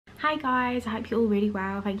Hi guys, I hope you're all really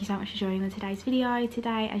well. Thank you so much for joining me in today's video.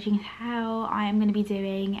 Today, as you can tell, I am going to be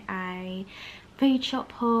doing a food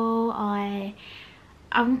shop haul.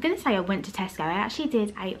 I'm going to say I went to Tesco. I actually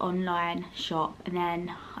did a online shop and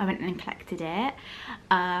then I went and collected it.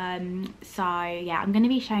 So yeah, I'm going to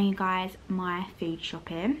be showing you guys my food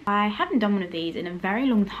shopping. I haven't done one of these in a very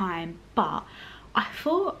long time, but I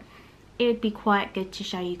thought it would be quite good to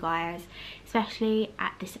show you guys, especially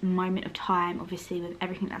at this moment of time, obviously with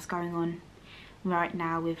everything that's going on right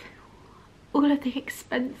now with all of the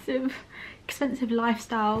expensive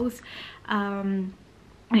lifestyles and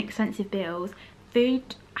expensive bills. Food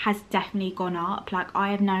has definitely gone up. Like,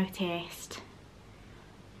 I have noticed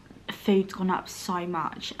food's gone up so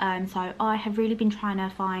much, so I have really been trying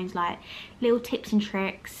to find like little tips and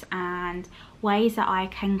tricks and ways that I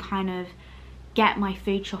can kind of get my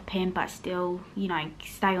food shopping but still, you know,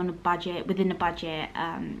 stay on a budget, within a budget.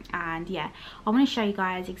 And yeah, I want to show you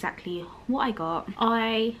guys exactly what I got.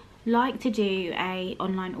 I like to do a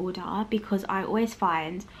online order because I always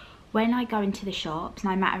find when I go into the shops,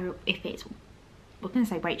 no matter if it's, I'm gonna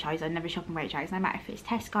say Waitrose, I never shop in Waitrose, no matter if it's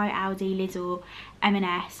Tesco, Aldi, Lidl,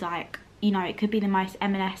 M&S, like, you know, it could be the most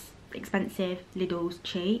M&S expensive, Lidl's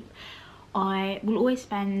cheap. I will always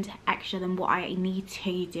spend extra than what I need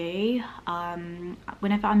to do.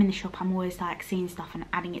 Whenever I'm in the shop, I'm always like seeing stuff and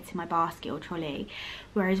adding it to my basket or trolley,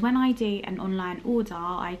 whereas when I do an online order,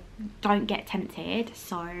 I don't get tempted.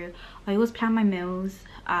 So I always plan my meals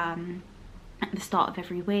at the start of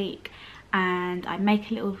every week, and I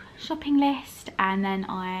make a little shopping list, and then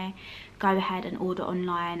I go ahead and order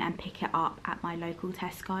online and pick it up at my local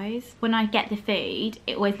Tesco's. When I get the food,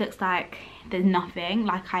 it always looks like there's nothing.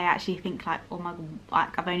 Like, I actually think like, oh my god,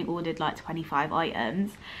 like I've only ordered like 25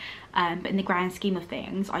 items, but in the grand scheme of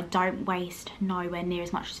things, I don't waste nowhere near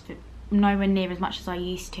as much as I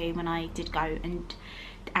used to when I did go and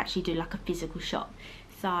actually do like a physical shop.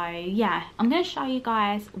 So yeah, I'm going to show you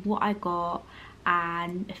guys what I got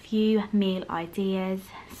and a few meal ideas,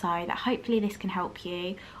 so that hopefully this can help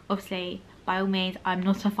you. Obviously, by all means, I'm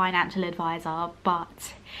not a financial advisor,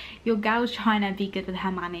 but your girl's trying to be good with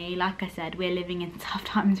her money. Like I said, we're living in tough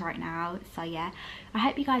times right now, so yeah, I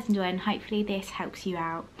hope you guys enjoy and hopefully this helps you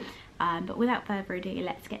out. But without further ado,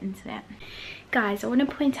 let's get into it. Guys, I want to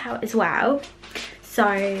point out as well,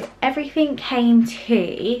 so everything came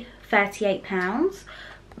to £38,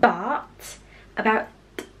 but about,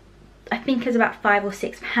 I think it's about £5 or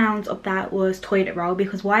 £6 of that was toilet roll,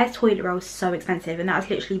 because why is toilet roll so expensive? And that was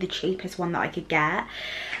literally the cheapest one that I could get.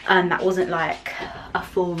 That wasn't like a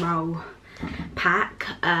full roll pack.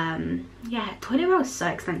 Yeah, toilet roll is so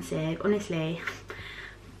expensive, honestly.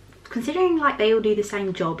 Considering like they all do the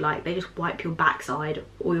same job, like they just wipe your backside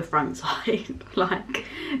or your front side, like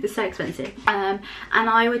it's so expensive. And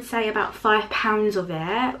I would say about £5 of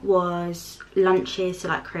it was lunches, so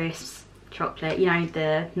like crisps, chocolate, you know,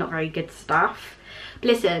 the not very good stuff.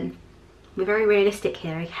 But listen, we're very realistic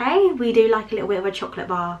here, okay? We do like a little bit of a chocolate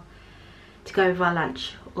bar to go with our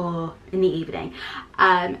lunch or in the evening.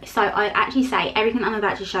 So I'd actually say everything I'm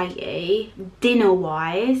about to show you, dinner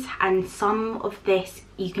wise, and some of this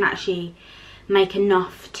you can actually make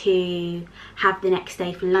enough to have the next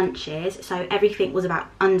day for lunches. So everything was about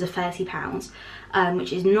under £30,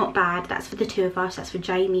 which is not bad. That's for the two of us, that's for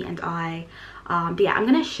Jamie and I. But yeah, I'm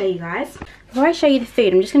going to show you guys. Before I show you the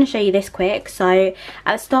food, I'm just going to show you this quick. So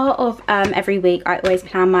at the start of every week, I always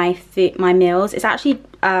plan my meals. It's actually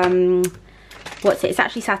it's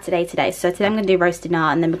actually Saturday today, so today I'm going to do roast dinner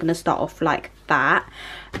and then we're going to start off like that.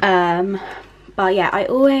 But yeah, I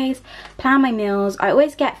always plan my meals. I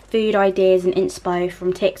always get food ideas and inspo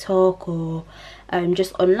from TikTok or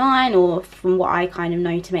just online, or from what I kind of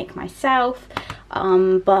know to make myself.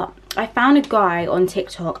 But I found a guy on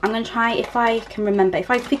TikTok. I'm going to try, if I can remember. If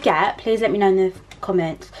I forget, please let me know in the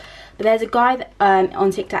comments. But there's a guy that,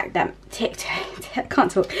 on TikTok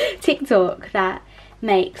that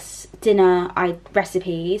makes dinner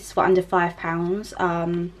recipes for under £5,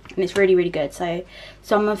 and it's really, really good. So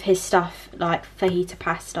some of his stuff, like fajita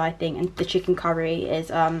pasta, I think, and the chicken curry is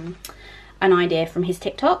an idea from his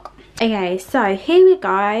TikTok. Okay, so here we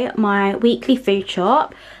go, my weekly food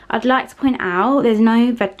shop. I'd like to point out there's no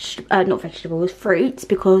not vegetables, fruits,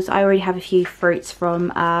 because I already have a few fruits from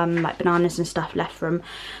like bananas and stuff left from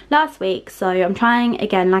last week. So I'm trying,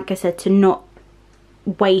 again, like I said, to not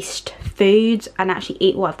waste foods and actually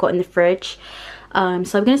eat what I've got in the fridge. So I'm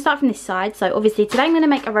going to start from this side. So obviously today I'm going to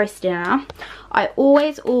make a roast dinner. I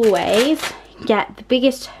always get the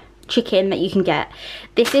biggest chicken that you can get.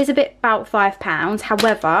 This is about £5.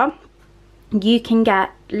 However, you can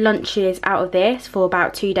get lunches out of this for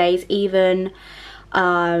about 2 days, even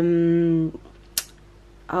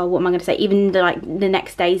what am I going to say, even the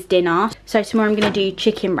next day's dinner. So tomorrow I'm going to do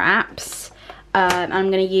chicken wraps. And I'm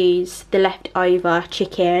going to use the leftover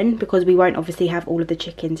chicken because we won't obviously have all of the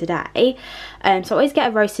chicken today. So I always get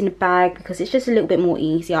a roast in a bag because it's just a little bit more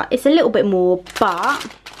easier. It's a little bit more, but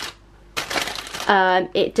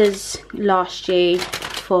it does last you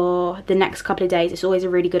for the next couple of days. It's always a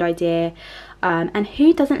really good idea. And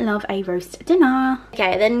who doesn't love a roast dinner?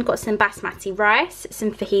 Okay, then got some basmati rice,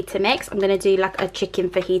 some fajita mix. I'm going to do like a chicken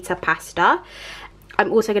fajita pasta.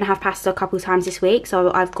 I'm also going to have pasta a couple times this week,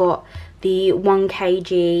 so I've got the 1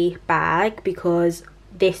 kg bag because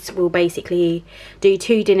this will basically do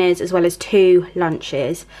 2 dinners as well as 2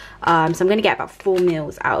 lunches. So I'm going to get about 4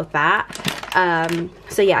 meals out of that.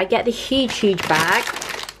 So yeah, I get the huge bag.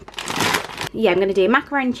 Yeah, I'm going to do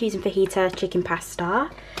macaroni, cheese and fajita chicken pasta.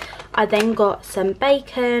 I then got some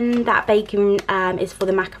bacon. That bacon is for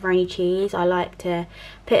the macaroni cheese. I like to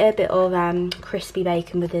put a bit of crispy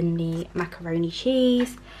bacon within the macaroni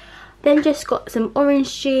cheese. Then just got some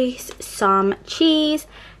orange juice, some cheese,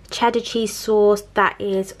 cheddar cheese sauce, that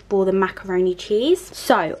is for the macaroni cheese.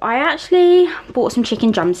 So I actually bought some chicken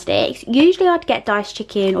drumsticks. Usually I'd get diced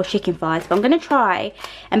chicken or chicken thighs, but I'm going to try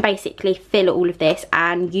and basically fill all of this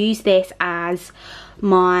and use this as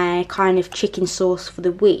my kind of chicken sauce for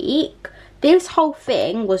the week. This whole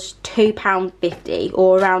thing was £2.50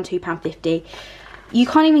 or around £2.50. You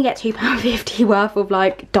can't even get £2.50 worth of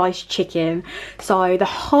like diced chicken. So the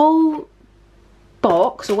whole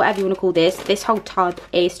box, or whatever you want to call this whole tub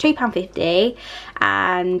is £2.50.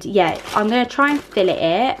 And yeah, I'm going to try and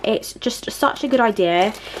fillet it. It's just such a good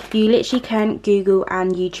idea. You literally can Google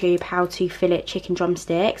and YouTube how to fillet chicken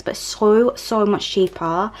drumsticks, but so much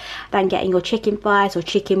cheaper than getting your chicken thighs or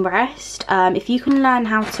chicken breast. If you can learn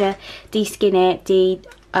how to de-skin it,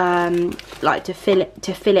 like to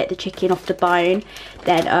fillet the chicken off the bone,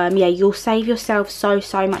 then yeah, you'll save yourself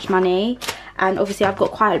so much money. And obviously I've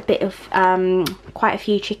got quite a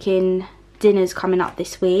few chicken dinners coming up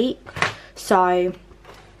this week, so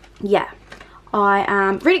yeah, I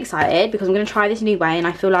am really excited because I'm going to try this new way, and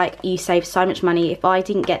I feel like you save so much money. If I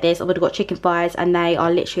didn't get this, I would have got chicken thighs, and they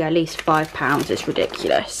are literally at least £5. It's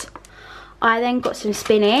ridiculous. I then got some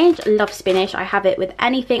spinach. I love spinach. I have it with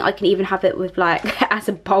anything. I can even have it with like as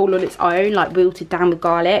a bowl on its own, like wilted down with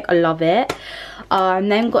garlic. I love it.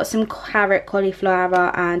 Then got some carrot,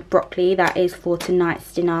 cauliflower and broccoli. That is for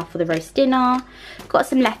tonight's dinner, for the roast dinner. Got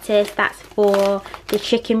some lettuce. That's for the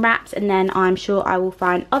chicken wraps, and then I'm sure I will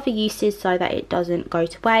find other uses so that it doesn't go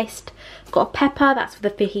to waste. Got a pepper. That's for the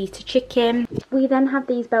fajita chicken. We then have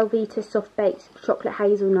these Belvita soft baked chocolate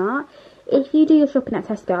hazelnut. If you do your shopping at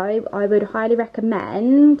Tesco, I would highly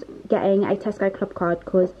recommend getting a Tesco club card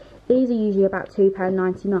because these are usually about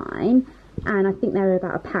 £2.99, and I think they're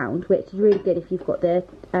about £1, which is really good if you've got the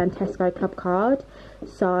Tesco club card.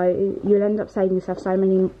 So you'll end up saving yourself so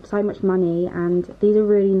much money, and these are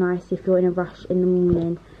really nice if you're in a rush in the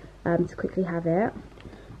morning to quickly have it.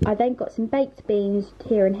 I then got some baked beans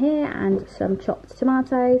here and here and some chopped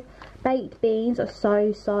tomatoes. Baked beans are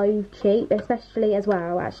so cheap, especially as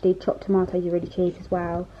well, actually chopped tomatoes are really cheap as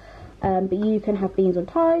well. But you can have beans on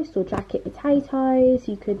toast or jacket potatoes.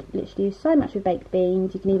 You could literally do so much with baked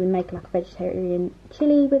beans. You can even make like a vegetarian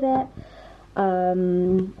chilli with it.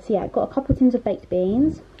 So yeah, I've got a couple of tins of baked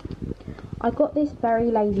beans. I got this very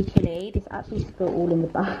lazy chilli. This actually spilled all in the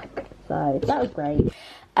bag, so that was great.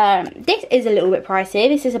 This is a little bit pricey.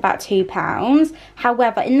 This is about £2.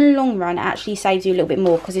 However, in the long run, it actually saves you a little bit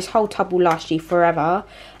more because this whole tub will last you forever.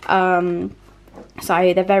 So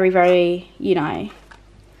they're very, you know.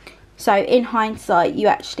 So in hindsight, you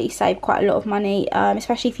actually save quite a lot of money,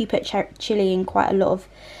 especially if you put chilli in quite a lot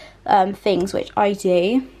of things, which I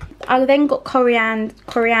do. I then got coriander.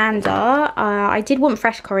 I did want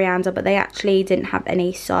fresh coriander, but they actually didn't have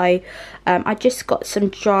any, so I just got some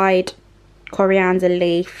dried coriander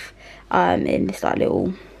leaf in this like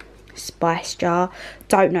little spice jar.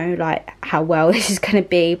 Don't know like how well this is going to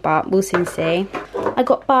be, but we'll soon see. I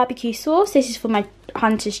got barbecue sauce. This is for my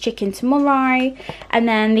Hunter's chicken tomorrow, and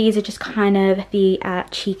then these are just kind of the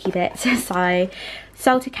cheeky bits. So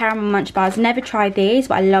salted caramel munch bars. Never tried these,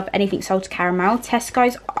 but I love anything salted caramel.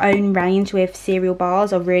 Tesco's own range with cereal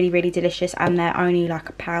bars are really delicious, and they're only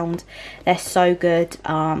like £1. They're so good.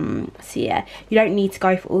 So yeah, you don't need to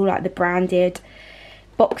go for all like the branded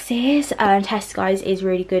boxes. Tesco's is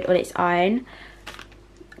really good on its own.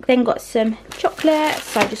 Then got some chocolate,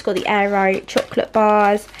 so I just got the Aero chocolate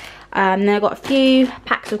bars. Then I got a few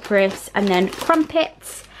packs of crisps and then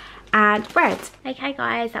crumpets. and bread. Okay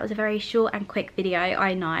guys, that was a very short and quick video,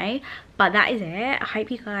 I know, but that is it. I hope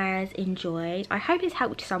you guys enjoyed. I hope it's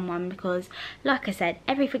helped someone, because like I said,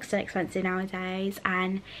 everything's so expensive nowadays,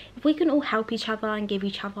 and if we can all help each other and give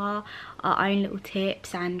each other our own little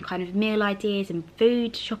tips and kind of meal ideas and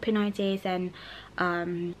food shopping ideas, then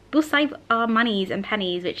we'll save our monies and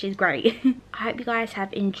pennies, which is great. I hope you guys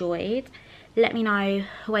have enjoyed. Let me know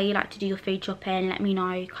where you like to do your food shopping. Let me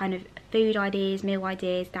know kind of food ideas, meal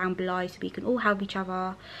ideas down below, so we can all help each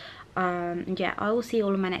other. And yeah, I will see you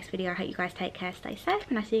all in my next video. I hope you guys take care, stay safe,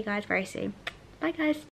 and I'll see you guys very soon. Bye guys.